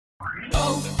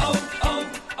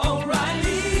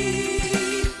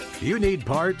You need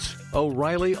parts?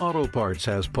 O'Reilly Auto Parts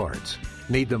has parts.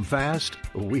 Need them fast?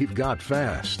 We've got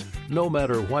fast. No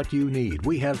matter what you need,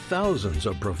 we have thousands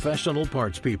of professional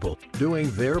parts people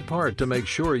doing their part to make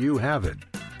sure you have it.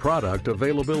 Product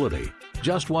availability.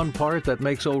 Just one part that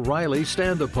makes O'Reilly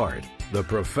stand apart. The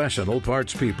professional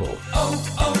parts people.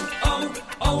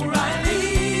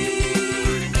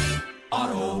 O'Reilly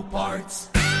Auto Parts.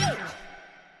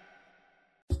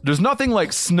 There's nothing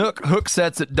like snook hook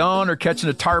sets at dawn or catching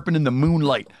a tarpon in the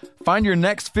moonlight. Find your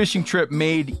next fishing trip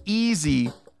made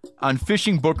easy on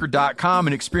fishingbooker.com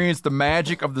and experience the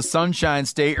magic of the Sunshine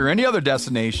State or any other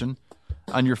destination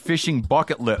on your fishing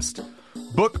bucket list.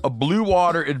 Book a blue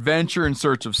water adventure in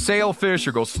search of sailfish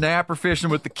or go snapper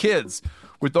fishing with the kids.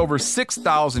 With over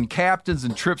 6,000 captains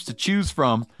and trips to choose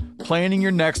from, planning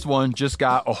your next one just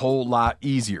got a whole lot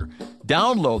easier.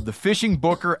 Download the Fishing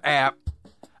Booker app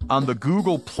on the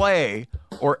Google Play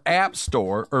or App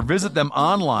Store, or visit them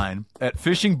online at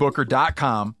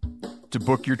fishingbooker.com to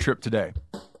book your trip today.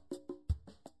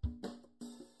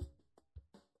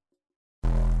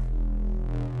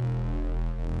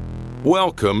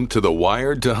 Welcome to the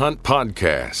Wired to Hunt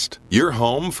podcast, your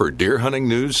home for deer hunting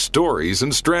news, stories,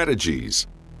 and strategies.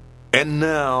 And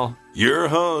now, your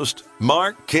host,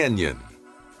 Mark Kenyon.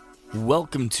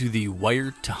 Welcome to the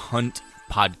Wired to Hunt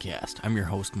podcast. I'm your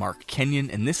host, Mark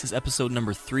Kenyon, and this is episode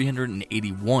number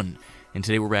 381. And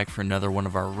today we're back for another one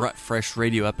of our Rut Fresh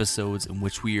radio episodes in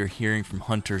which we are hearing from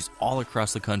hunters all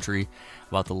across the country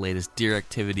about the latest deer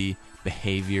activity,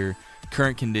 behavior,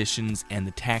 current conditions, and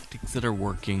the tactics that are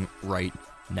working right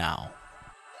now.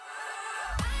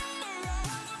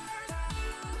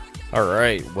 All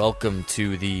right, welcome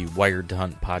to the Wired to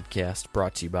Hunt podcast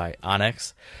brought to you by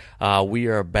onX. We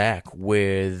are back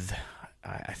with,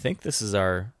 I think this is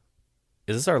our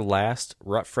last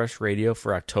Rut Fresh radio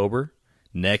for October?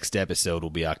 Next episode will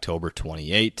be October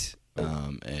 28th,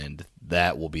 and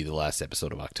that will be the last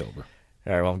episode of October.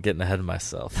 All right, well, I'm getting ahead of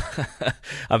myself.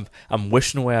 I'm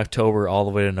wishing away October all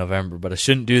the way to November, but I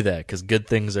shouldn't do that because good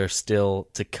things are still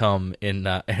to come in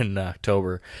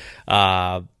October.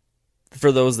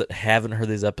 For those that haven't heard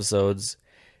these episodes,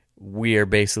 we are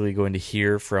basically going to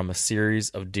hear from a series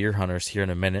of deer hunters here in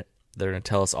a minute. They're going to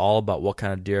tell us all about what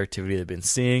kind of deer activity they've been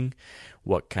seeing,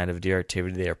 what kind of deer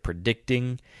activity they are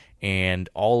predicting, and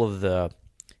all of the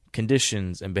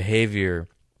conditions and behavior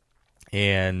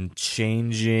and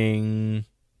changing,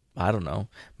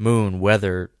 moon,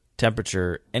 weather,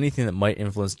 temperature, anything that might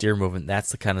influence deer movement.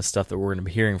 That's the kind of stuff that we're going to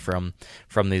be hearing from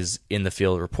these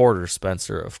in-the-field reporters.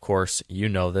 Spencer, of course, you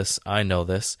know this, I know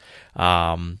this,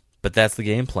 but that's the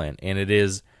game plan, and it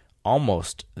is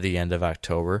almost the end of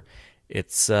October.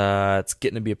 It's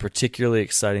getting to be a particularly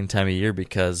exciting time of year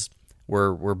because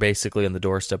we're basically on the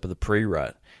doorstep of the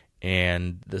pre-rut,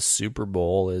 and the Super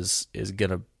Bowl is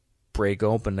going to break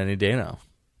open any day now.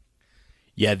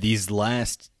 Yeah, these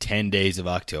last 10 days of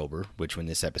October, which when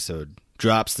this episode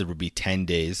drops, there will be 10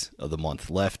 days of the month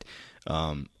left,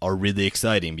 are really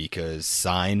exciting because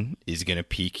sign is going to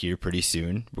peak here pretty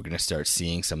soon. We're going to start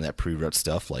seeing some of that pre-rut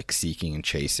stuff like seeking and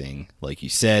chasing, like you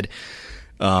said.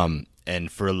 And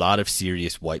for a lot of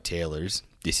serious whitetailers,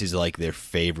 this is like their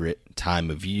favorite time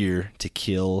of year to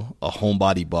kill a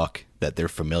homebody buck that they're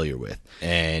familiar with.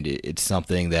 And it's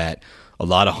something that a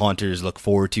lot of hunters look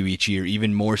forward to each year,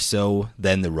 even more so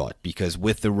than the rut, because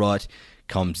with the rut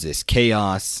comes this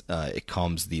chaos, it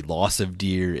comes the loss of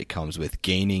deer, it comes with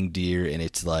gaining deer, and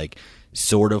it's like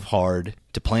sort of hard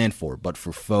to plan for. But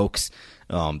for folks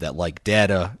that like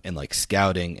data and like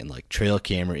scouting and like trail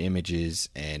camera images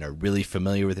and are really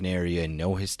familiar with an area and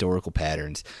know historical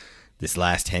patterns, this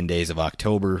last 10 days of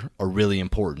October are really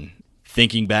important.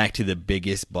 Thinking back to the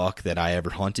biggest buck that I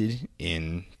ever hunted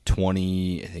in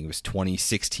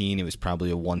 2016, it was probably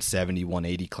a 170,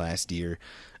 180 class deer.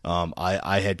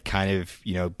 I had kind of,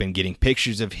 been getting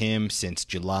pictures of him since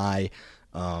July.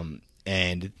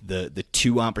 And the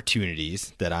two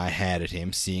opportunities that I had at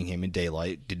him, seeing him in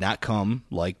daylight, did not come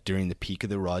like during the peak of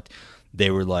the rut.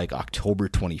 They were like October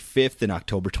 25th and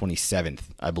October 27th,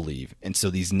 I believe. And so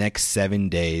these next 7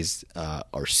 days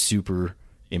are super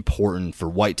important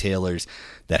for whitetailers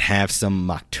that have some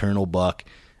nocturnal buck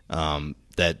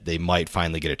that they might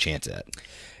finally get a chance at.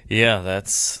 Yeah,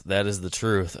 that is the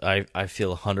truth. I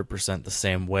feel 100% the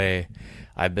same way.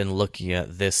 I've been looking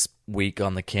at this week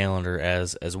on the calendar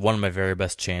as one of my very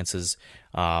best chances.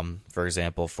 For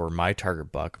example, for my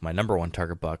target buck, my number one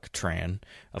target buck, Tran,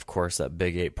 of course, that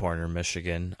big 8-pointer in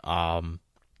Michigan.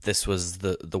 This was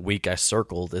the week I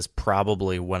circled is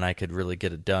probably when I could really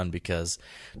get it done because,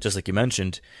 just like you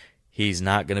mentioned, He's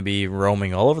not going to be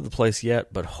roaming all over the place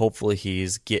yet, but hopefully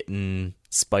he's getting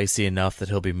spicy enough that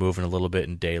he'll be moving a little bit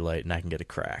in daylight and I can get a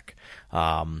crack.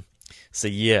 So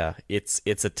yeah, it's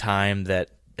a time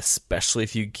that, especially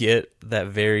if you get that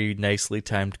very nicely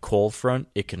timed cold front,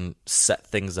 it can set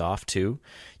things off too.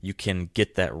 You can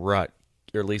get that rut,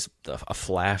 or at least a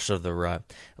flash of the rut,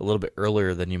 a little bit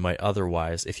earlier than you might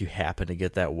otherwise if you happen to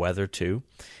get that weather too.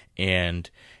 And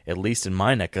at least in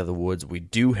my neck of the woods, we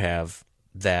do have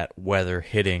that weather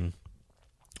hitting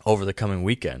over the coming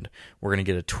weekend. We're going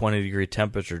to get a 20-degree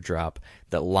temperature drop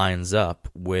that lines up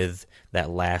with that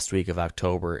last week of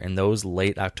October. And those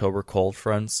late October cold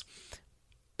fronts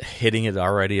hitting it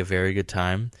already a very good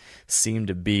time seem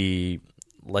to be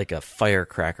like a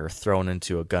firecracker thrown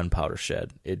into a gunpowder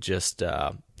shed. It just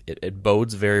it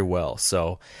bodes very well.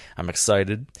 So I'm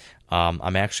excited.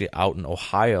 I'm actually out in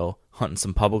Ohio hunting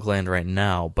some public land right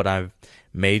now, but I've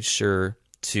made sure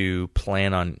to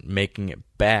plan on making it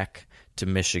back to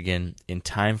Michigan in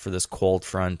time for this cold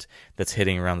front that's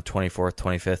hitting around the 24th,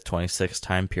 25th, 26th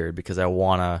time period, because I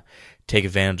want to take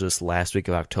advantage of this last week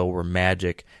of October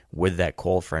magic with that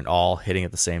cold front all hitting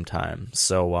at the same time.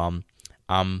 So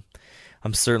I'm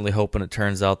certainly hoping it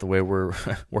turns out the way we're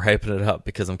hyping it up,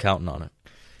 because I'm counting on it.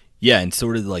 Yeah, and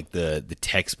sort of like the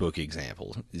textbook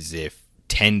example is if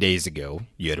 10 days ago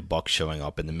you had a buck showing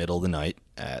up in the middle of the night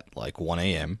at like 1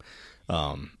 a.m.,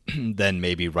 then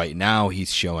maybe right now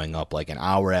he's showing up like an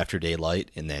hour after daylight,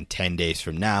 and then 10 days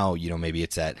from now, maybe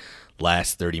it's that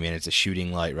last 30 minutes of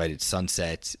shooting light right at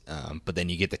sunset, but then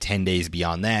you get the 10 days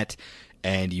beyond that,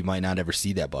 and you might not ever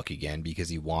see that buck again because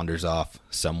he wanders off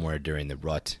somewhere during the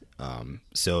rut.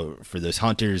 So for those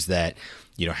hunters that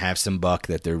have some buck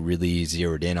that they're really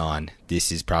zeroed in on,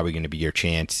 this is probably going to be your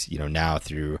chance, now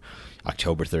through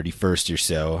October 31st or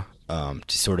so,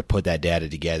 to sort of put that data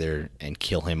together and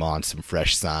kill him on some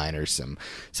fresh sign or some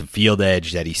field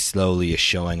edge that he slowly is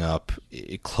showing up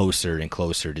closer and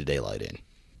closer to daylight in.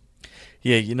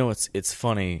 Yeah, it's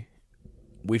funny.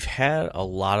 We've had a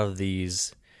lot of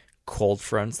these cold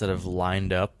fronts that have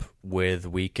lined up with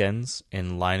weekends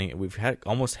and we've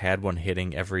almost had one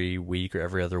hitting every week or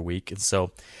every other week. And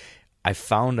so I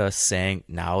found us saying,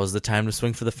 now is the time to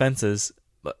swing for the fences.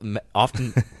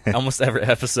 Often, almost every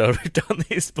episode we've done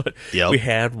these, but Yep. We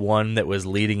had one that was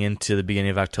leading into the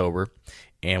beginning of October,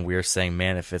 and we were saying,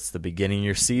 man, if it's the beginning of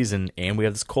your season and we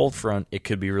have this cold front, it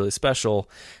could be really special.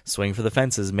 Swing for the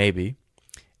fences, maybe.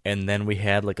 And then we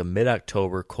had like a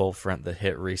mid-October cold front that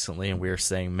hit recently, and we were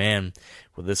saying, man,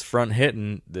 with this front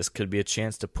hitting, this could be a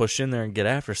chance to push in there and get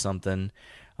after something.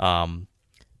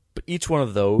 But each one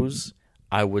of those,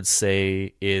 I would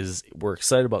say, we're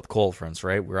excited about the cold fronts,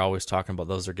 right? We're always talking about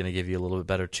those are going to give you a little bit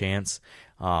better chance.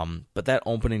 But that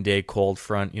opening day cold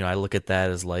front, I look at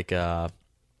that as like a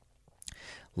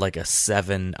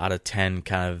 7 out of 10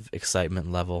 kind of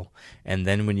excitement level. And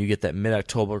then when you get that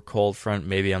mid-October cold front,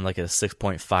 maybe I'm like at a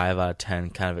 6.5 out of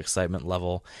 10 kind of excitement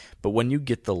level. But when you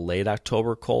get the late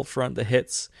October cold front that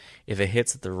hits, if it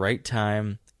hits at the right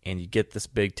time and you get this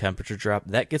big temperature drop,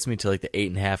 that gets me to like the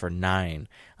 8.5 or 9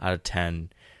 out of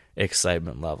 10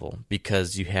 excitement level,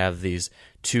 because you have these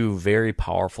two very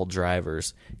powerful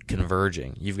drivers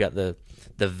converging. You've got the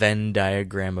Venn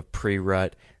diagram of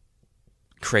pre-rut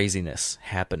craziness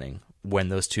happening when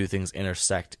those two things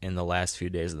intersect in the last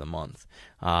few days of the month.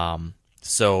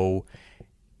 So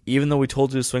even though we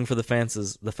told you to swing for the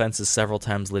fences several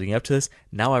times leading up to this,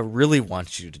 now I really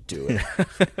want you to do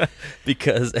it.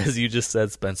 Because as you just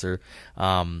said, Spencer,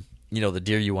 the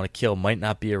deer you want to kill might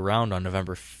not be around on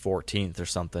November 14th or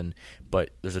something, but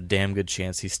there's a damn good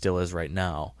chance he still is right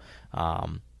now.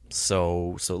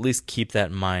 So at least keep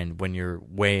that in mind when you're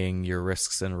weighing your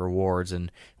risks and rewards,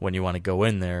 and when you want to go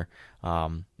in there,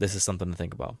 this is something to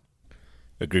think about.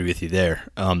 Agree with you there.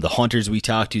 The hunters we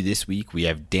talked to this week, we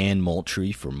have Dan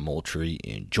Moultrie from Moultrie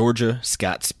in Georgia,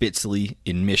 Scott Spitzley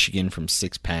in Michigan from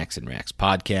Six Packs and Racks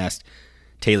Podcast,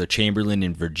 Taylor Chamberlain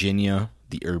in Virginia,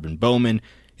 the Urban Bowman,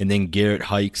 and then Garrett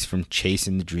Hikes from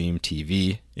Chasing the Dream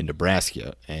TV in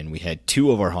Nebraska. And we had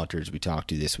two of our hunters we talked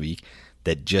to this week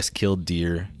that just killed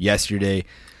deer yesterday.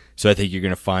 So I think you're going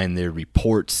to find their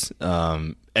reports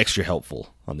extra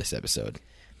helpful on this episode.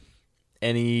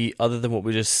 Any other than what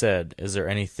we just said, is there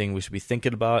anything we should be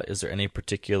thinking about? Is there any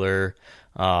particular,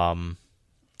 common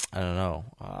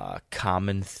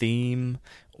theme,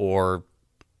 or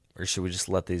should we just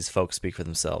let these folks speak for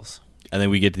themselves? And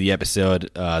then we get to the episode.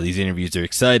 These interviews are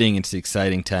exciting. It's an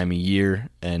exciting time of year,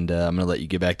 and I'm going to let you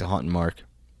get back to hunting, Mark.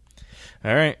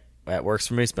 All right. That works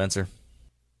for me, Spencer.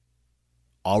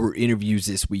 Our interviews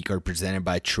this week are presented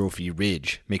by Trophy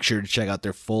Ridge. Make sure to check out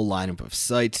their full lineup of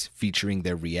sights featuring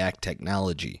their React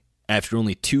technology. After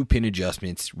only 2 pin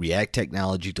adjustments, React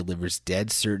technology delivers dead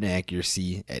certain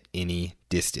accuracy at any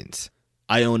distance.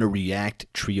 I own a React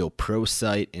Trio Pro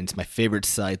sight, and it's my favorite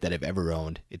sight that I've ever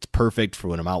owned. It's perfect for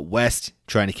when I'm out west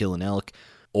trying to kill an elk,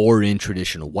 or in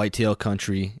traditional whitetail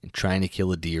country and trying to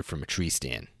kill a deer from a tree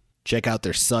stand. Check out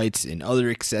their sights and other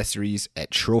accessories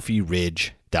at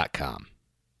trophyridge.com.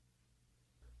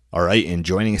 All right, and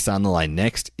joining us on the line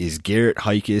next is Garrett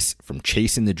Hikus from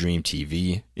Chasing the Dream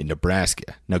TV in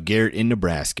Nebraska. Now, Garrett, in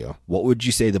Nebraska, what would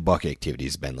you say the buck activity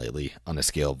has been lately on a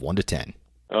scale of 1 to 10?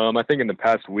 I think in the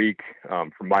past week,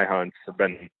 from my hunts, I've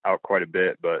been out quite a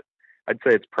bit, but I'd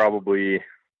say it's probably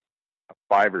a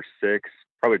 5 or 6,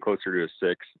 probably closer to a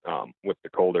 6 with the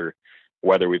colder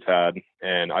weather we've had.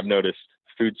 And I've noticed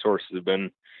food sources have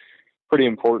been pretty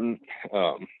important,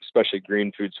 especially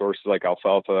green food sources like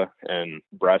alfalfa and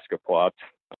brassica plots.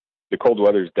 The cold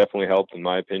weather has definitely helped, in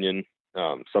my opinion.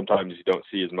 Sometimes you don't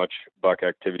see as much buck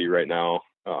activity right now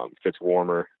if it's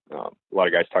warmer. A lot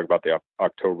of guys talk about the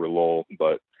October lull,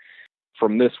 but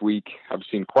from this week, I've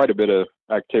seen quite a bit of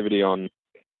activity on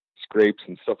scrapes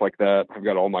and stuff like that. I've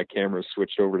got all my cameras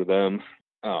switched over to them.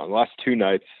 The last 2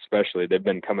 nights, especially, they've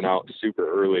been coming out super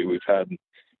early. We've had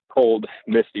cold,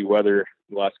 misty weather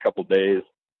the last couple days,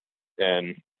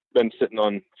 and been sitting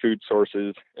on food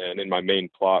sources and in my main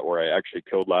plot where I actually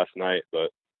killed last night.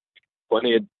 But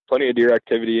plenty of deer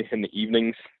activity in the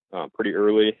evenings, pretty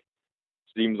early.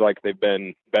 Seems like they've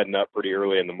been bedding up pretty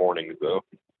early in the mornings, though.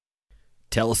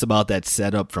 Tell us about that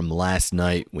setup from last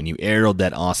night when you arrowed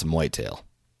that awesome whitetail.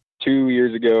 2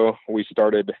 years ago, we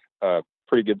started a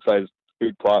pretty good-sized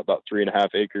food plot, about 3.5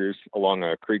 acres, along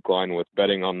a creek line with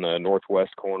bedding on the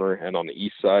northwest corner and on the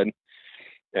east side.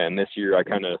 And this year, I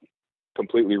kind of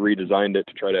completely redesigned it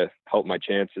to try to help my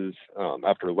chances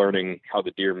after learning how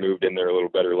the deer moved in there a little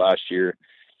better last year.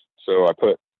 So I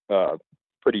put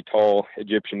pretty tall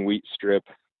Egyptian wheat strip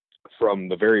from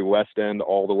the very west end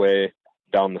all the way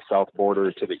down the south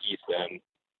border to the east end.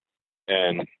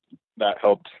 And that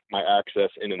helped my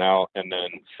access in and out. And then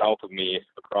south of me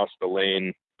across the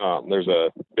lane, there's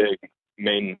a big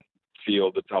main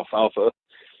field that's alfalfa.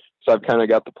 So I've kind of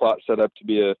got the plot set up to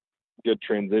be a good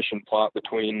transition plot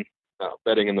between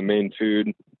bedding and the main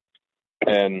food.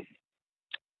 And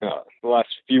the last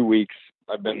few weeks,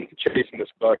 I've been chasing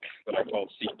this buck that I call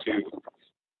C2.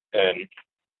 And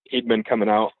he'd been coming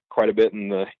out quite a bit in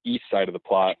the east side of the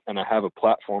plot, and I have a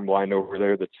platform blind over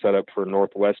there that's set up for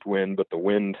northwest wind, but the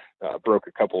wind broke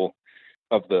a couple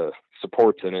of the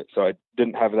supports in it, so I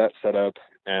didn't have that set up,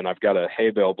 and I've got a hay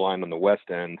bale blind on the west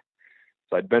end.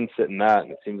 So I'd been sitting that,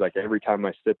 and it seems like every time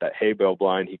I sit that hay bale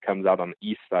blind, he comes out on the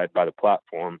east side by the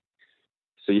platform.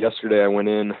 So yesterday I went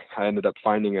in, I ended up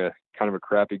finding a kind of a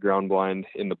crappy ground blind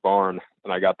in the barn,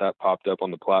 and I got that popped up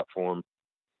on the platform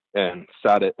and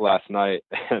sat it last night,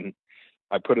 and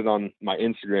I put it on my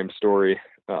Instagram story,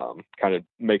 kind of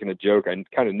making a joke. I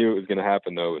kind of knew it was going to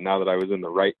happen, though. Now that I was in the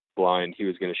right blind, he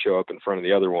was going to show up in front of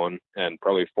the other one, and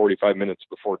probably 45 minutes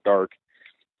before dark,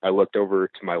 I looked over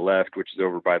to my left, which is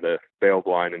over by the bale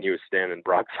blind, and he was standing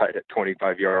broadside at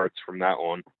 25 yards from that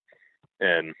one,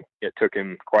 and it took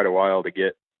him quite a while to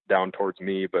get down towards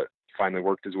me, but finally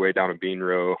worked his way down a bean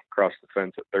row, crossed the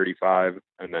fence at 35,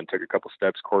 and then took a couple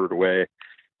steps, quartered away.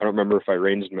 I don't remember if I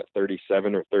ranged him at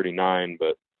 37 or 39,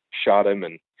 but shot him,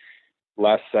 and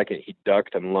last second he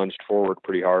ducked and lunged forward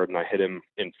pretty hard, and I hit him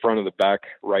in front of the back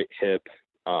right hip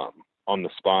on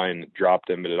the spine, dropped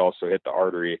him, but it also hit the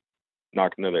artery,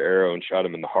 knocked another arrow and shot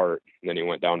him in the heart, and then he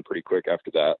went down pretty quick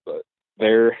after that. But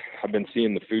there, I've been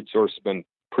seeing the food source has been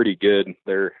pretty good.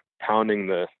 They're pounding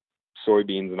the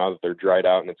soybeans now that they're dried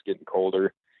out and it's getting colder.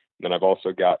 And then I've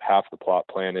also got half the plot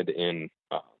planted in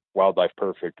Wildlife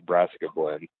Perfect brassica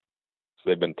blend. So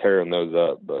they've been tearing those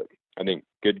up, but I think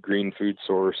good green food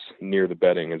source near the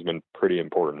bedding has been pretty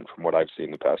important from what I've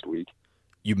seen the past week.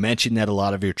 You mentioned that a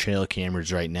lot of your trail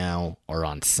cameras right now are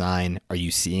on sign. Are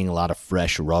you seeing a lot of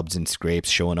fresh rubs and scrapes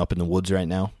showing up in the woods right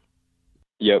now?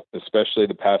 Yep, especially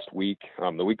the past week.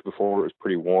 The week before it was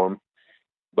pretty warm,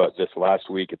 but this last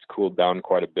week it's cooled down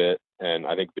quite a bit. And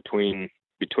I think between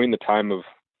the time of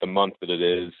the month that it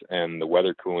is and the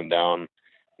weather cooling down,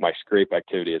 my scrape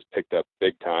activity has picked up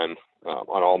big time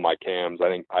on all my cams. I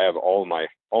think I have all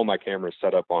my cameras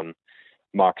set up on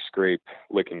mock scrape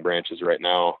licking branches right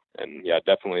now. And yeah,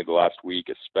 definitely the last week,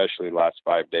 especially the last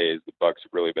 5 days, the bucks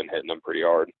have really been hitting them pretty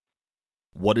hard.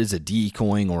 What does a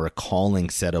decoying or a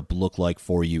calling setup look like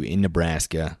for you in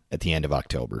Nebraska at the end of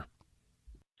October?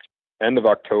 End of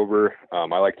October, I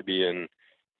like to be in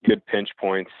good pinch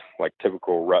points, like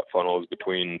typical rut funnels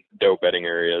between doe bedding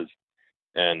areas.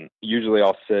 And usually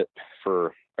I'll sit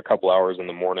for a couple hours in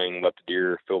the morning, let the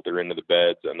deer filter into the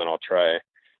beds, and then I'll try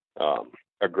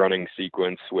a grunting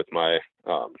sequence with my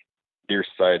Deer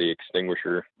Society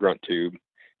extinguisher grunt tube,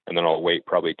 and then I'll wait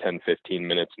probably 10-15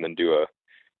 minutes and then do a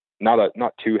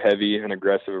not too heavy and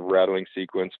aggressive rattling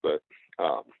sequence, but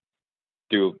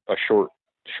do a short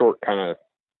kind of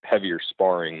heavier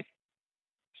sparring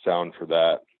sound for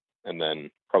that, and then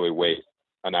probably wait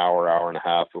an hour and a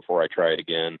half before I try it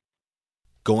again.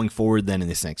 Going forward then in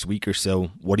this next week or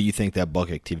so, what do you think that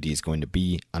buck activity is going to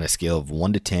be on a scale of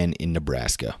 1 to 10 in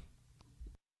Nebraska?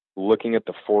 Looking at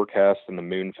the forecast and the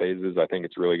moon phases, I think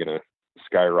it's really going to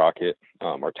skyrocket.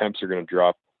 Our temps are going to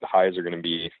drop. The highs are going to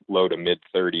be low to mid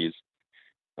 30s,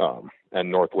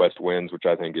 and northwest winds, which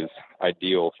I think is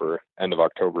ideal for end of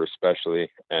October especially.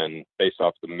 And based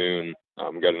off the moon,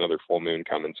 we got another full moon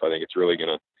coming, so I think it's really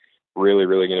going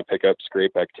to pick up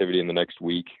scrape activity in the next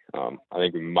week. I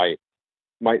think we might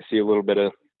see a little bit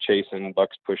of chasing,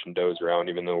 bucks pushing does around,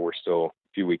 even though we're still a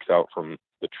few weeks out from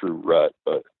the true rut.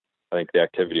 But I think the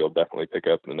activity will definitely pick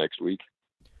up in the next week.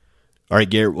 All right,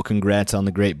 Garrett. Well, congrats on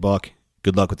the great buck.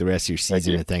 Good luck with the rest of your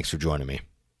season, and thanks for joining me.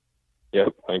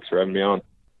 Yep, thanks for having me on.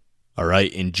 All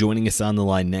right, and joining us on the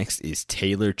line next is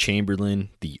Taylor Chamberlain,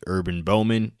 the urban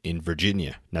bowman in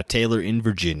Virginia. Now, Taylor, in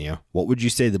Virginia, what would you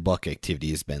say the buck activity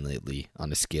has been lately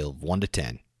on a scale of 1 to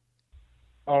 10?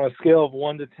 On a scale of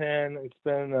 1 to 10, it's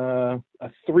been a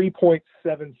 3.75.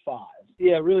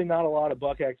 Yeah, really not a lot of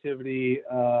buck activity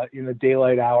in the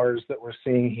daylight hours that we're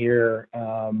seeing here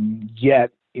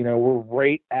yet. You know, we're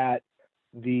right at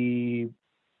the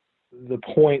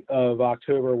point of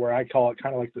October where I call it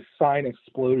kind of like the sign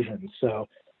explosion. So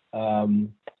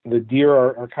the deer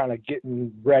are kind of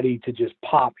getting ready to just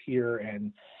pop here,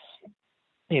 and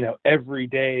you know, every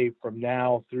day from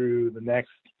now through the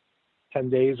next 10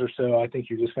 days or so, I think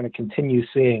you're just going to continue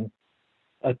seeing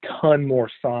a ton more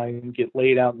sign get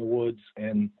laid out in the woods,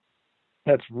 and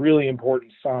that's really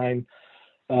important sign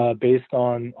based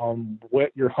on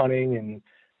what you're hunting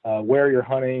and where you're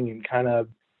hunting, and kind of,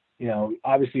 you know,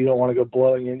 obviously you don't want to go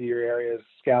blowing into your areas,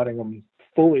 scouting them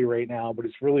fully right now, but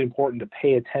it's really important to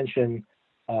pay attention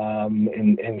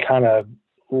and kind of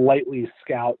lightly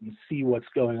scout and see what's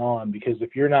going on, because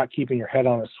if you're not keeping your head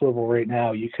on a swivel right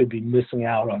now, you could be missing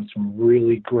out on some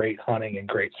really great hunting and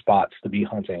great spots to be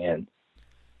hunting in.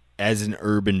 As an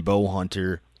urban bow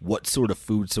hunter, what sort of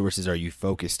food sources are you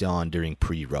focused on during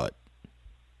pre-rut?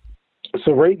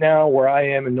 So right now, where I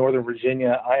am in Northern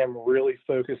Virginia, I am really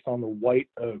focused on the white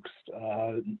oaks.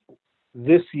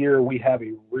 This year, we have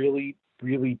a really,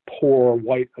 really poor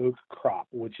white oak crop,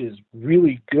 which is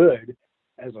really good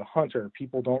as a hunter.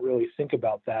 People don't really think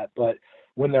about that, but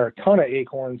when there are a ton of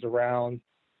acorns around,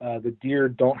 the deer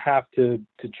don't have to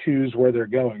choose where they're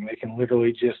going. They can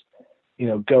literally just, you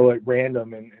know, go at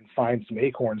random and find some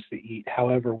acorns to eat.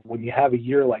 However, when you have a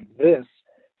year like this,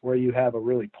 where you have a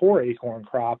really poor acorn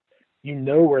crop, you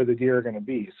know where the deer are going to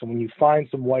be. So when you find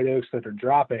some white oaks that are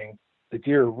dropping, the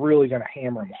deer are really going to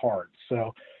hammer them hard.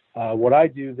 So what I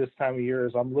do this time of year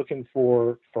is I'm looking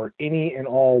for any and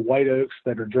all white oaks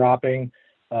that are dropping.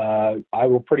 I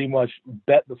will pretty much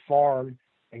bet the farm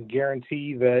and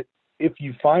guarantee that if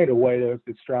you find a white oak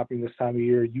that's dropping this time of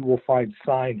year, you will find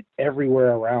sign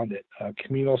everywhere around it,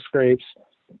 communal scrapes,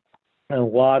 and a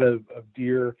lot of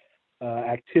deer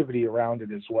activity around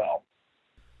it as well.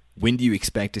 When do you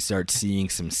expect to start seeing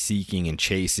some seeking and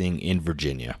chasing in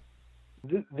Virginia?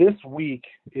 This week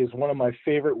is one of my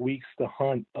favorite weeks to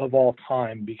hunt of all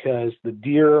time, because the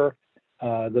deer,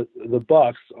 the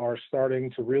bucks are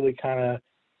starting to really kind of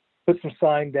put some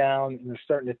sign down, and they're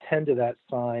starting to tend to that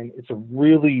sign. It's a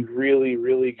really, really,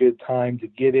 really good time to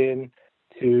get in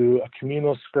to a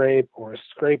communal scrape or a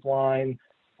scrape line.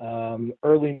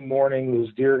 Early morning,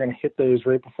 those deer are going to hit those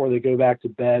right before they go back to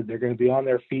bed. They're going to be on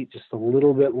their feet just a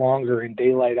little bit longer in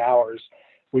daylight hours.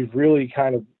 We've really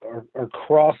kind of are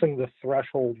crossing the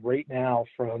threshold right now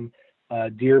from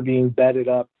deer being bedded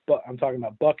up. But I'm talking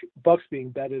about bucks being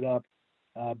bedded up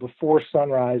before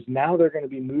sunrise. Now they're going to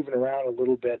be moving around a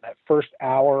little bit. That first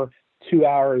hour, 2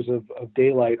 hours of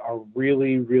daylight are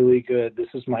really, really good. This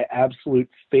is my absolute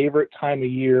favorite time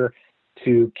of year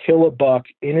to kill a buck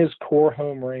in his core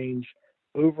home range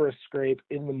over a scrape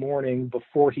in the morning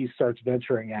before he starts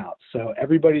venturing out. So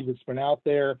everybody that's been out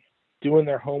there doing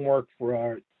their homework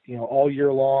for all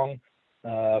year long,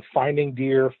 finding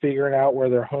deer, figuring out where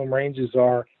their home ranges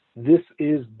are, this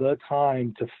is the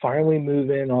time to finally move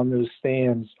in on those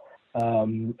stands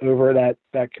over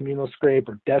that communal scrape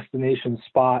or destination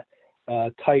spot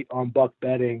tight on buck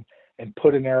bedding, and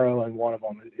put an arrow in one of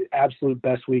them. Absolute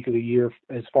best week of the year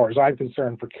as far as I'm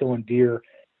concerned for killing deer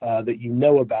that you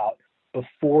know about.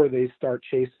 before they start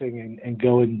chasing and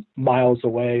going miles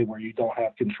away where you don't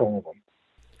have control of them.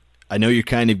 I know you're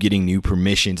kind of getting new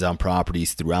permissions on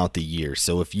properties throughout the year.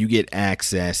 So if you get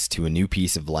access to a new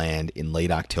piece of land in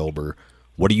late October,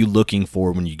 what are you looking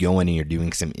for when you go in and you're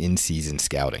doing some in-season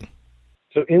scouting?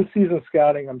 So in-season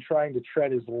scouting, I'm trying to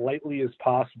tread as lightly as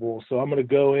possible. So I'm going to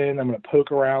go in, I'm going to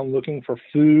poke around looking for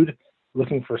food,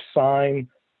 looking for sign.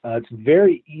 It's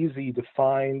very easy to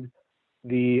find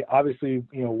obviously,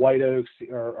 white oaks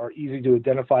are easy to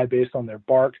identify based on their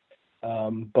bark.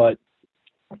 But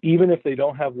even if they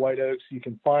don't have white oaks, you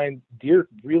can find deer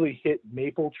really hit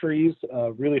maple trees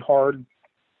really hard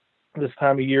this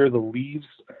time of year. The leaves,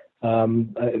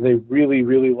 they really,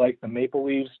 really like the maple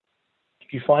leaves.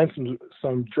 If you find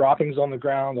some droppings on the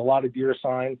ground, a lot of deer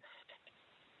sign,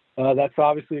 that's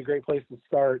obviously a great place to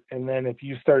start. And then if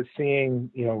you start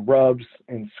seeing, rubs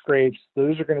and scrapes,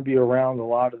 those are going to be around a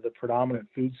lot of the predominant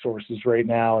food sources right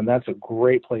now, and that's a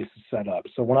great place to set up.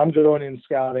 So when I'm going in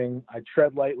scouting, I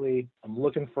tread lightly. I'm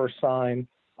looking for a sign.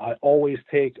 I always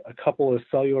take a couple of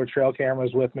cellular trail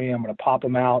cameras with me. I'm going to pop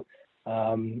them out,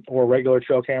 or regular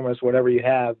trail cameras, whatever you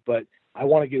have. But I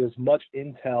want to get as much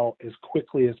intel as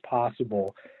quickly as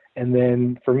possible. And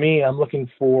then for me, I'm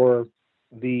looking for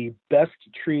the best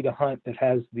tree to hunt that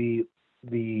has the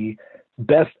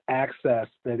best access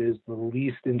that is the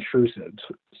least intrusive.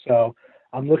 So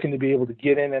I'm looking to be able to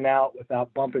get in and out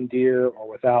without bumping deer or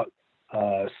without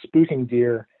spooking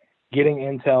deer. Getting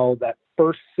intel, that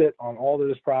first sit on all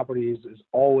those properties is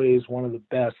always one of the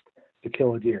best to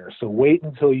kill a deer. So wait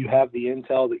until you have the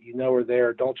intel that you know are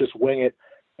there. Don't just wing it,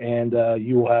 and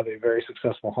you will have a very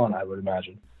successful hunt, I would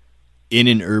imagine. In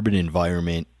an urban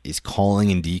environment, is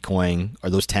calling and decoying, are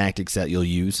those tactics that you'll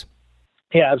use?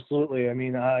 Yeah, absolutely. I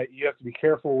mean, you have to be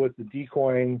careful with the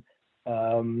decoying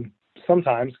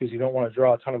sometimes because you don't want to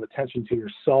draw a ton of attention to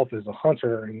yourself as a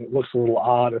hunter, and it looks a little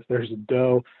odd if there's a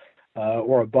doe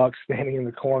or a buck standing in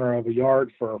the corner of a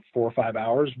yard for 4 or 5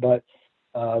 hours. But,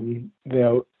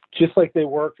 just like they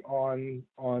work on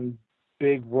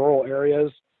big rural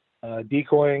areas,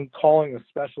 decoying, calling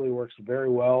especially works very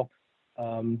well.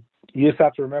 You just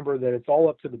have to remember that it's all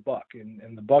up to the buck,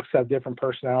 and the bucks have different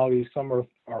personalities. Some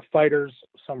are fighters,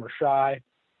 some are shy,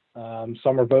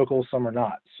 some are vocal, some are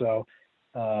not. So,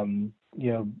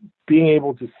 being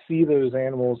able to see those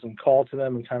animals and call to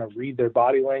them and kind of read their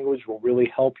body language will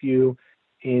really help you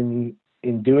in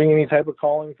doing any type of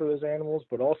calling for those animals,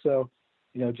 but also,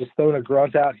 just throwing a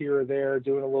grunt out here or there,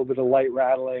 doing a little bit of light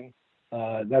rattling.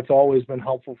 That's always been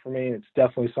helpful for me. It's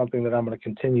definitely something that I'm going to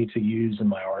continue to use in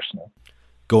my arsenal.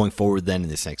 Going forward then in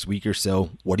this next week or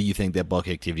so, what do you think that buck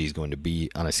activity is going to be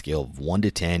on a scale of 1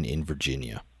 to 10 in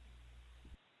Virginia?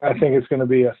 I think it's going to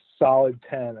be a solid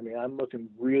 10. I mean, I'm looking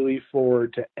really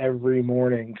forward to every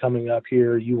morning coming up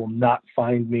here. You will not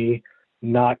find me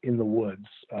not in the woods.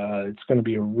 It's going to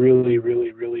be a really,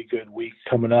 really, really good week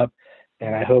coming up,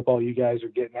 and I hope all you guys are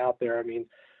getting out there. I mean,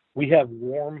 we have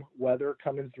warm weather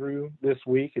coming through this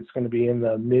week. It's going to be in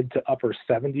the mid to upper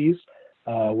 70s.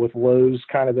 With lows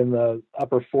kind of in the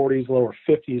upper 40s, lower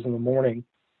 50s in the morning.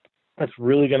 That's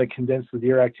really going to condense the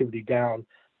deer activity down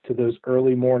to those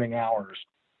early morning hours.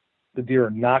 The deer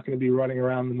are not going to be running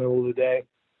around in the middle of the day.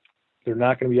 They're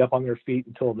not going to be up on their feet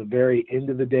until the very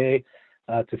end of the day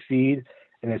to feed.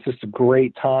 And it's just a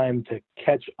great time to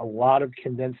catch a lot of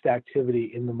condensed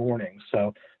activity in the morning.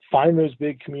 So find those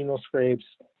big communal scrapes,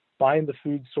 find the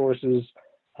food sources,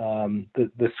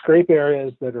 the scrape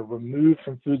areas that are removed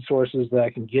from food sources that I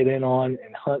can get in on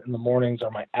and hunt in the mornings are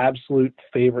my absolute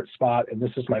favorite spot. And this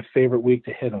is my favorite week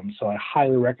to hit them. So I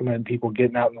highly recommend people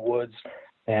getting out in the woods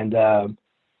and,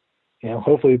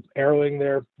 hopefully arrowing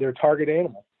their target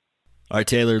animal. All right,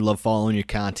 Taylor, love following your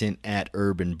content at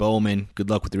Urban Bowman. Good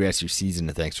luck with the rest of your season,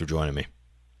 and thanks for joining me.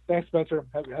 Thanks, Spencer.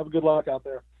 Have a good luck out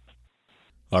there.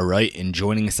 All right, and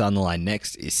joining us on the line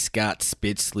next is Scott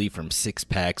Spitzley from Six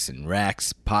Packs and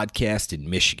Racks podcast in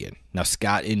Michigan. Now,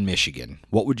 Scott, in Michigan,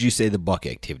 what would you say the buck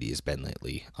activity has been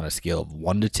lately on a scale of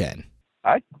 1 to 10?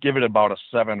 I'd give it about a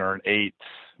 7 or an 8.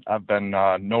 I've been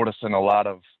noticing a lot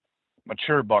of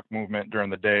mature buck movement during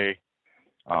the day,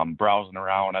 browsing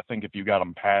around. I think if you got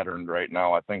them patterned right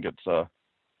now, I think it's a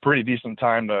pretty decent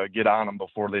time to get on them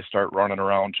before they start running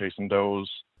around chasing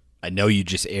does. I know you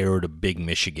just arrowed a big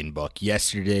Michigan buck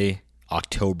yesterday,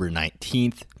 October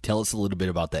 19th. Tell us a little bit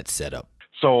about that setup.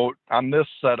 So on this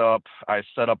setup, I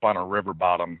set up on a river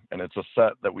bottom, and it's a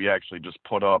set that we actually just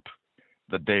put up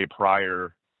the day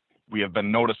prior. We have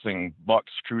been noticing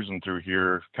bucks cruising through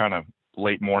here kind of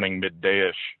late morning,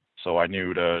 midday-ish. So I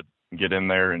knew to get in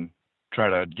there and try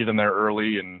to get in there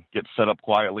early and get set up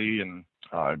quietly and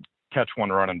catch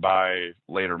one running by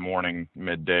later morning,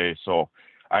 midday. So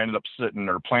I ended up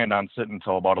planned on sitting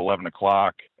until about 11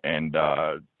 o'clock. And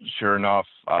sure enough,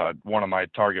 one of my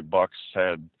target bucks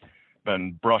had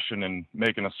been brushing and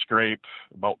making a scrape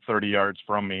about 30 yards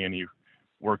from me, and he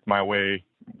worked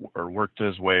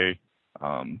his way,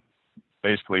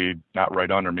 basically not right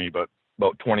under me, but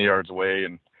about 20 yards away,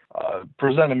 and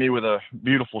presented me with a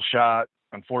beautiful shot.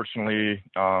 Unfortunately,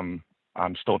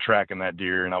 I'm still tracking that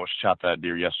deer, and I shot that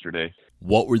deer yesterday.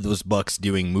 What were those bucks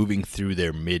doing moving through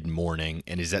their mid-morning,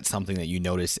 and is that something that you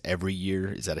notice every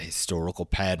year? Is that a historical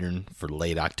pattern for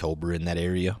late October in that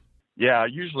area? Yeah,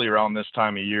 usually around this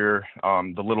time of year,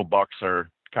 the little bucks are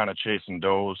kind of chasing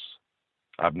does.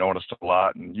 I've noticed a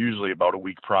lot, and usually about a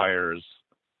week prior is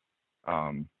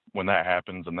when that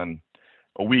happens, and then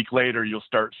a week later you'll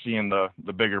start seeing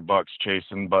the bigger bucks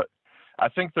chasing. But I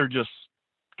think they're just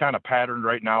kind of patterned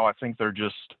right now. I think they're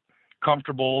just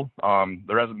comfortable.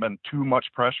 There hasn't been too much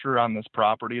pressure on this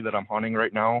property that I'm hunting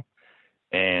right now,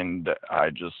 and I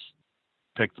just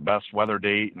picked the best weather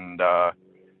date and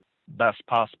best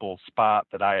possible spot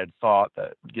that I had thought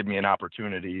that would give me an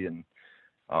opportunity, and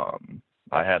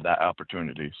I had that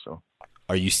opportunity. So,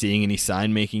 are you seeing any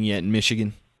sign making yet in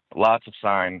Michigan? Lots of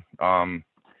sign,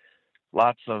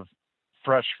 lots of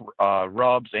fresh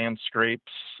rubs and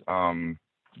scrapes.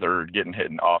 They're getting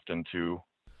hit often too.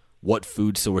 What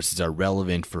food sources are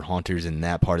relevant for hunters in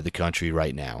that part of the country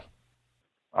right now?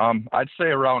 I'd say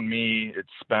around me, it's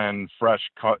been fresh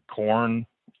cut corn,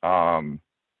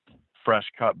 fresh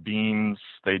cut beans.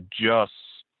 They just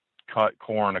cut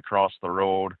corn across the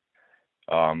road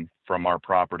from our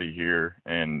property here,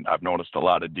 and I've noticed a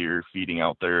lot of deer feeding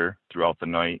out there throughout the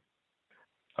night.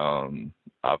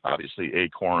 Obviously,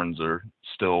 acorns are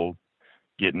still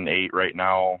getting ate right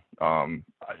now,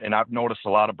 and I've noticed a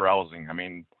lot of browsing. I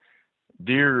mean,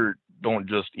 deer don't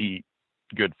just eat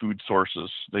good food sources;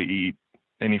 they eat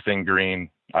anything green,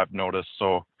 I've noticed.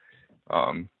 So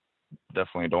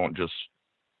definitely don't just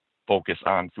focus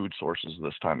on food sources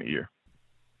this time of year.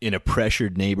 In a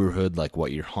pressured neighborhood like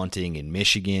what you're hunting in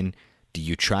Michigan, do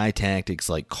you try tactics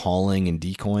like calling and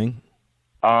decoying?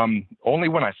 Only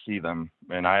when I see them.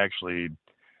 And I actually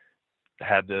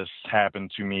had this happen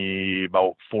to me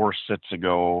about 4 sits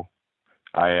ago.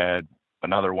 I had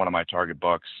another one of my target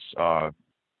bucks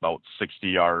about 60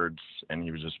 yards, and he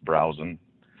was just browsing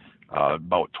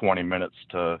about 20 minutes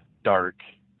to dark.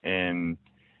 And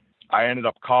I ended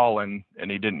up calling,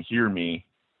 and he didn't hear me.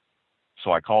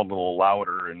 So I called a little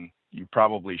louder, and you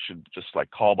probably should just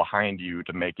like call behind you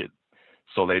to make it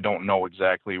so they don't know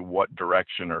exactly what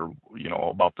direction or,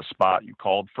 about the spot you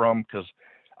called from. Because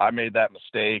I made that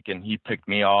mistake, and he picked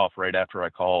me off right after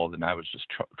I called, and I was just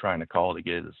trying to call to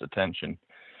get his attention.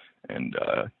 And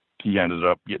he ended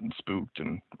up getting spooked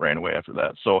and ran away after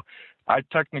that. So I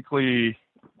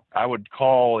would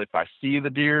call if I see the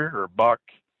deer or buck.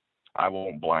 I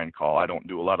won't blind call. I don't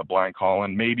do a lot of blind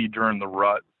calling, maybe during the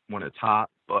rut when it's hot,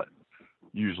 but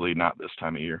usually not this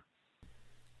time of year.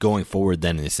 Going forward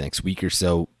then in this next week or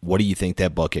so, what do you think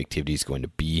that buck activity is going to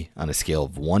be on a scale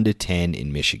of 1 to 10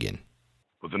 in Michigan?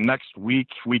 For the next week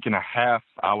and a half,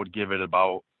 I would give it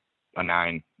about a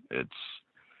 9. It's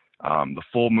the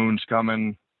full moon's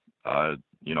coming.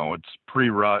 It's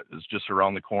pre-rut. It's just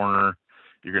around the corner.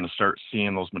 You're going to start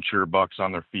seeing those mature bucks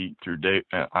on their feet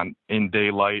in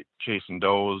daylight, chasing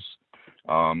does.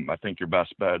 I think your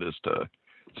best bet is to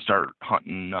start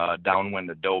hunting downwind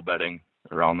of doe bedding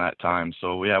around that time.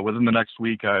 So yeah, within the next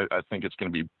week, I think it's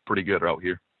going to be pretty good out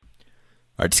here.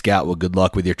 All right, Scott, well, good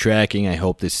luck with your tracking. I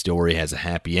hope this story has a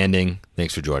happy ending.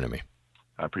 Thanks for joining me.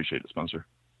 I appreciate it, Spencer.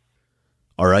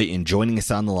 All right, and joining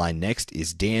us on the line next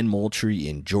is Dan Moultrie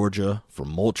in Georgia from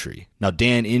Moultrie. Now,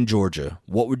 Dan, in Georgia,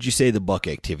 what would you say the buck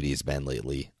activity has been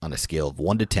lately on a scale of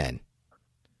 1 to 10?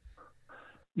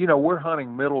 We're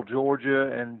hunting middle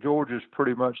Georgia, and Georgia's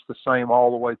pretty much the same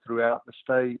all the way throughout the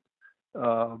state,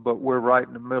 but we're right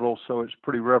in the middle, so it's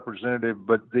pretty representative.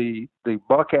 But the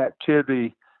buck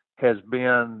activity has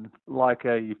been like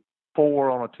a 4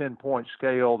 on a 10-point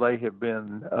scale. They have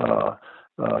been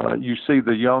you see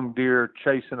the young deer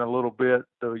chasing a little bit.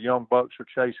 The young bucks are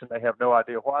chasing. They have no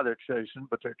idea why they're chasing,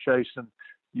 but they're chasing.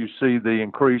 You see the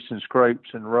increase in scrapes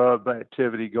and rub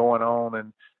activity going on,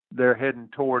 and they're heading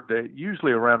toward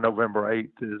usually around November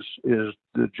 8th is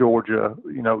the Georgia.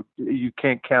 You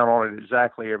can't count on it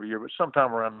exactly every year, but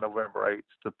sometime around November 8th is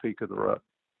the peak of the rut.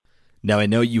 Now, I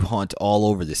know you hunt all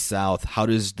over the South. How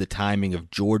does the timing of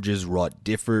Georgia's rut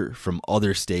differ from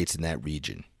other states in that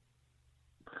region?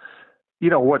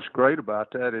 What's great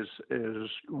about that is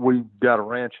we've got a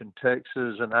ranch in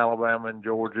Texas and Alabama and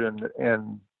Georgia,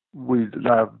 and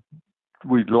I've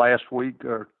last week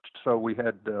or so we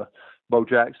had Bo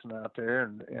Jackson out there,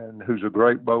 and who's a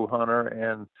great bow hunter,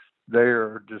 and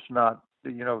they're just not,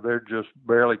 they're just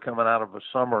barely coming out of a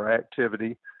summer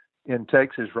activity in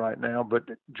Texas right now. But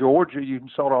Georgia, you can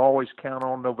sort of always count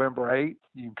on November 8th.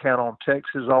 You can count on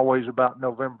Texas always about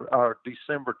November or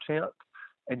December 10th,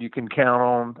 and you can count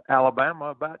on Alabama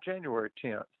about January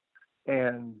 10th.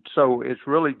 And so it's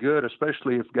really good,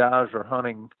 especially if guys are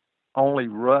hunting only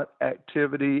rut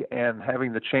activity and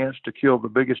having the chance to kill the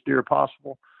biggest deer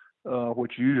possible,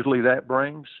 which usually that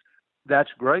brings. That's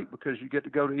great because you get to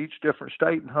go to each different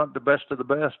state and hunt the best of the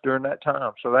best during that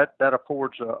time. So that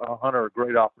affords a hunter a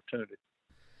great opportunity.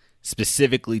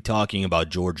 Specifically talking about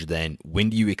Georgia then, when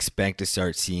do you expect to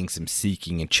start seeing some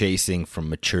seeking and chasing from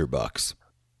mature bucks?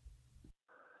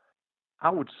 I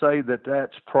would say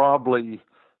that's probably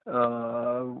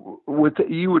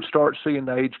you would start seeing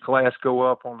the age class go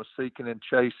up on the seeking and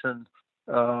chasing.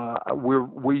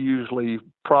 We usually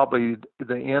probably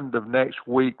the end of next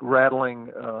week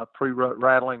rattling, pre-rut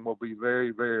rattling will be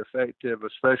very, very effective,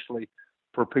 especially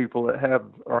for people that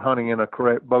are hunting in a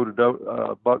correct buck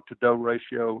to doe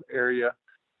ratio area.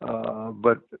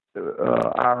 But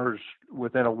ours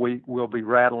within a week will be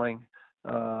rattling.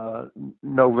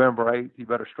 November 8th, you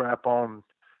better strap on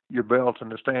your belt in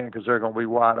the stand because they're going to be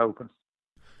wide open.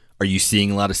 Are you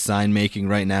seeing a lot of sign making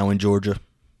right now in Georgia?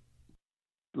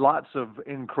 Lots of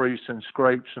increase in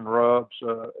scrapes and rubs,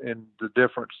 and the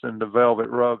difference in the velvet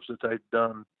rubs that they've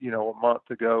done, a month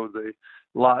ago.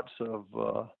 Lots of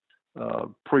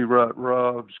pre-rut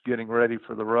rubs, getting ready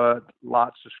for the rut.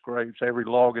 Lots of scrapes. Every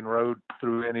logging road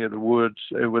through any of the woods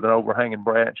with an overhanging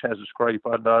branch has a scrape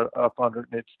up under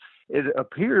it. It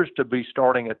appears to be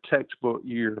starting a textbook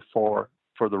year for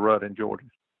the rut in Georgia.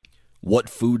 What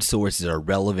food sources are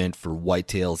relevant for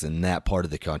whitetails in that part of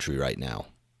the country right now?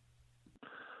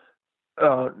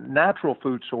 Natural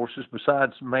food sources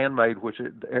besides man-made, which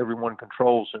everyone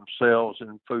controls themselves,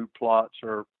 and food plots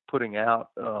are putting out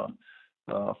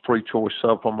free choice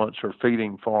supplements or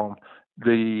feeding for them.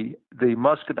 The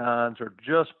muscadines are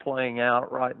just playing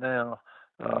out right now.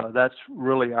 That's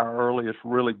really our earliest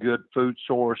really good food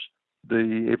source.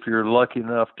 If you're lucky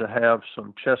enough to have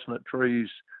some chestnut trees,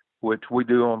 which we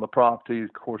do on the property,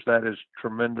 of course, that is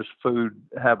tremendous food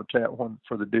habitat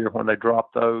for the deer when they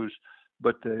drop those.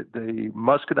 But the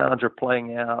muscadines are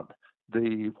playing out.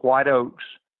 The white oaks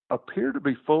appear to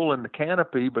be full in the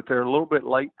canopy, but they're a little bit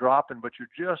late dropping, but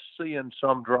you're just seeing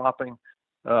some dropping.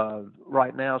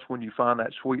 Right now is when you find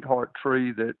that sweetheart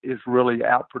tree that is really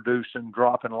outproducing,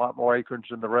 dropping a lot more acreage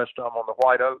than the rest of them on the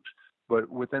white oaks. But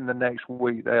within the next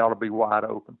week, they ought to be wide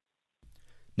open.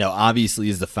 Now, obviously,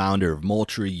 as the founder of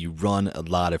Moultrie, you run a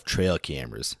lot of trail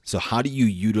cameras. So how do you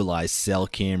utilize cell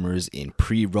cameras in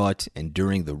pre-rut and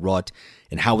during the rut?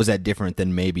 And how is that different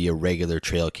than maybe a regular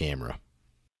trail camera?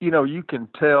 You can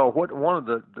tell one of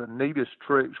the neatest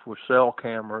tricks with cell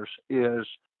cameras is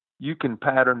you can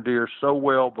pattern deer so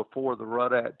well before the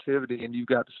rut activity, and you've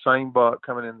got the same buck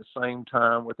coming in the same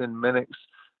time within minutes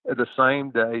the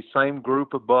same day. Same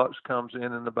group of bucks comes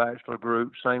in the bachelor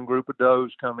group, same group of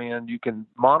does come in. You can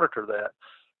monitor that.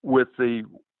 With the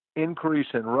increase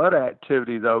in rut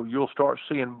activity, though, you'll start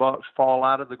seeing bucks fall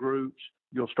out of the groups.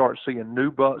 You'll start seeing new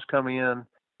bucks come in.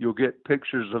 You'll get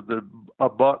pictures of a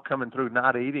buck coming through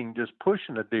not eating, just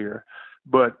pushing a deer.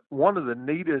 But one of the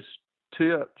neatest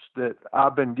tips that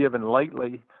I've been given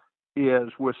lately is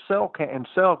with cell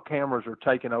cameras are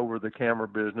taking over the camera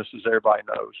business, as everybody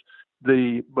knows.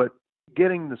 But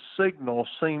getting the signal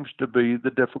seems to be the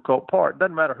difficult part.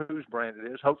 Doesn't matter whose brand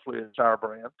it is. Hopefully it's our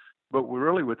brand. But we're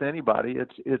really with anybody,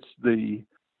 it's the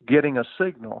getting a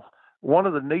signal. One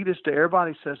of the neatest,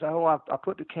 everybody says, I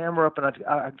put the camera up and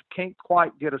I can't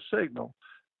quite get a signal.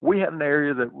 We have an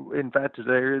area that, in fact, is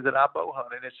the area that I bow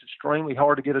hunt, and it's extremely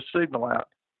hard to get a signal out.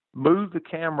 Move the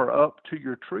camera up to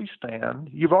your tree stand.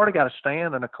 You've already got a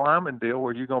stand and a climbing deal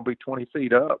where you're going to be 20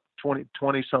 feet up, 20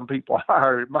 some people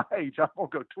higher at my age. I'm going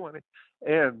to go 20.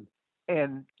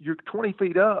 And you're 20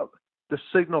 feet up. The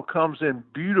signal comes in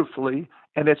beautifully,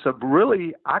 and it's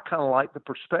I kind of like the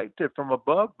perspective from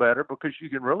above better because you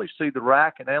can really see the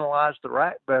rack and analyze the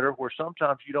rack better, where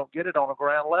sometimes you don't get it on a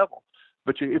ground level.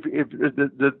 But if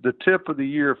the tip of the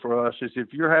year for us is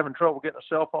if you're having trouble getting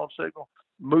a cell phone signal,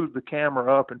 move the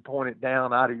camera up and point it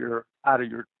down out of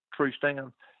your tree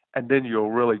stand, and then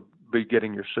you'll really be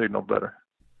getting your signal better.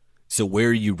 So where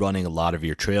are you running a lot of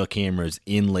your trail cameras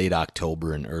in late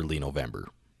October and early November?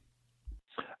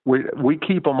 We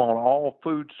keep them on all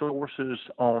food sources,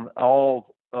 on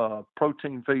all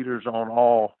protein feeders, on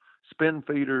all spin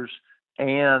feeders,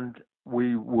 and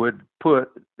we would put,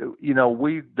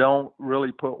 we don't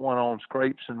really put one on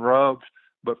scrapes and rubs,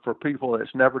 but for people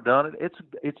that's never done it,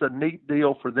 it's a neat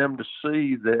deal for them to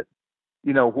see that,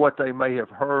 what they may have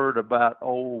heard about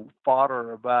old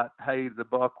fodder about, hey, the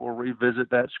buck will revisit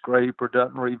that scrape or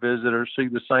doesn't revisit or see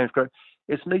the same scrape.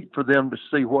 It's neat for them to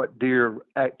see what deer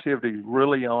activity is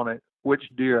really on it, which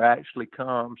deer actually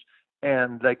comes,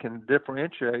 and they can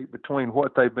differentiate between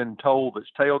what they've been told is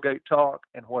tailgate talk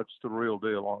and what's the real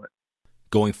deal on it.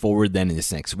 Going forward then in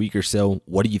this next week or so,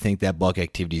 what do you think that buck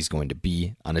activity is going to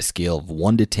be on a scale of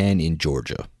 1 to 10 in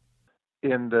Georgia?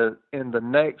 In the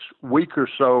next week or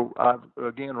so,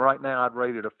 right now I'd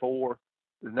rate it a 4.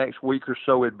 The next week or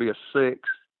so it'd be a 6.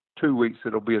 2 weeks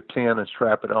it'll be a 10 and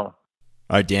strap it on. All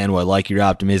right, Dan, well, I like your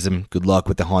optimism. Good luck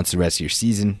with the hunts the rest of your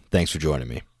season. Thanks for joining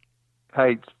me.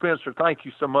 Hey, Spencer, thank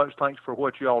you so much. Thanks for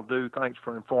what y'all do. Thanks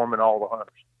for informing all the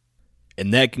hunters.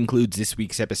 And that concludes this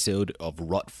week's episode of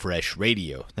Rut Fresh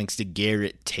Radio. Thanks to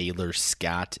Garrett, Taylor,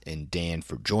 Scott, and Dan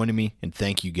for joining me, and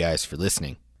thank you guys for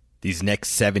listening. These next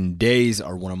 7 days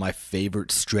are one of my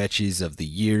favorite stretches of the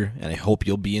year, and I hope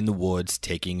you'll be in the woods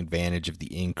taking advantage of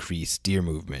the increased deer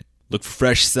movement. Look for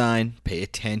fresh sign, pay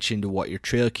attention to what your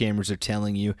trail cameras are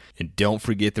telling you, and don't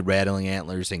forget the rattling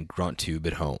antlers and grunt tube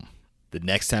at home. The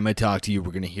next time I talk to you,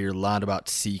 we're going to hear a lot about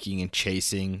seeking and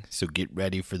chasing, so get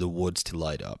ready for the woods to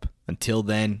light up. Until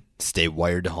then, stay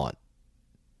wired to hunt.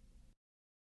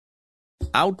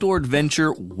 Outdoor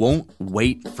adventure won't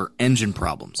wait for engine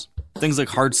problems. Things like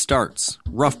hard starts,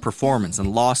 rough performance,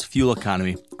 and lost fuel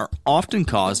economy are often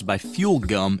caused by fuel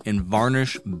gum and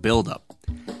varnish buildup.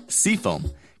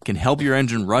 Seafoam can help your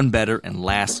engine run better and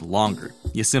last longer.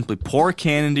 You simply pour a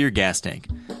can into your gas tank.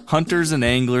 Hunters and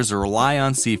anglers rely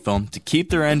on Seafoam to keep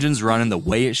their engines running the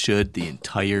way it should the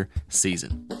entire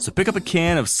season. So pick up a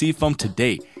can of Seafoam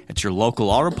today at your local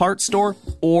auto parts store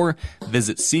or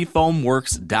visit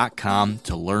SeafoamWorks.com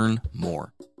to learn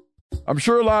more. I'm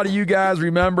sure a lot of you guys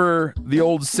remember the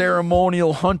old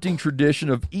ceremonial hunting tradition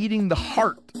of eating the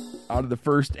heart out of the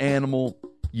first animal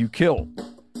you kill.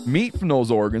 Meat from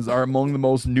those organs are among the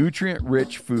most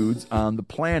nutrient-rich foods on the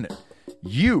planet.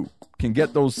 You can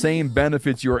get those same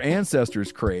benefits your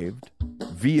ancestors craved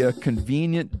via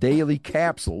convenient daily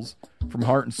capsules from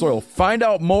Heart and Soil. Find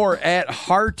out more at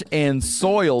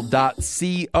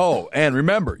heartandsoil.co. And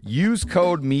remember, use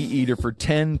code MeatEater for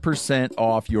 10%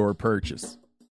 off your purchase.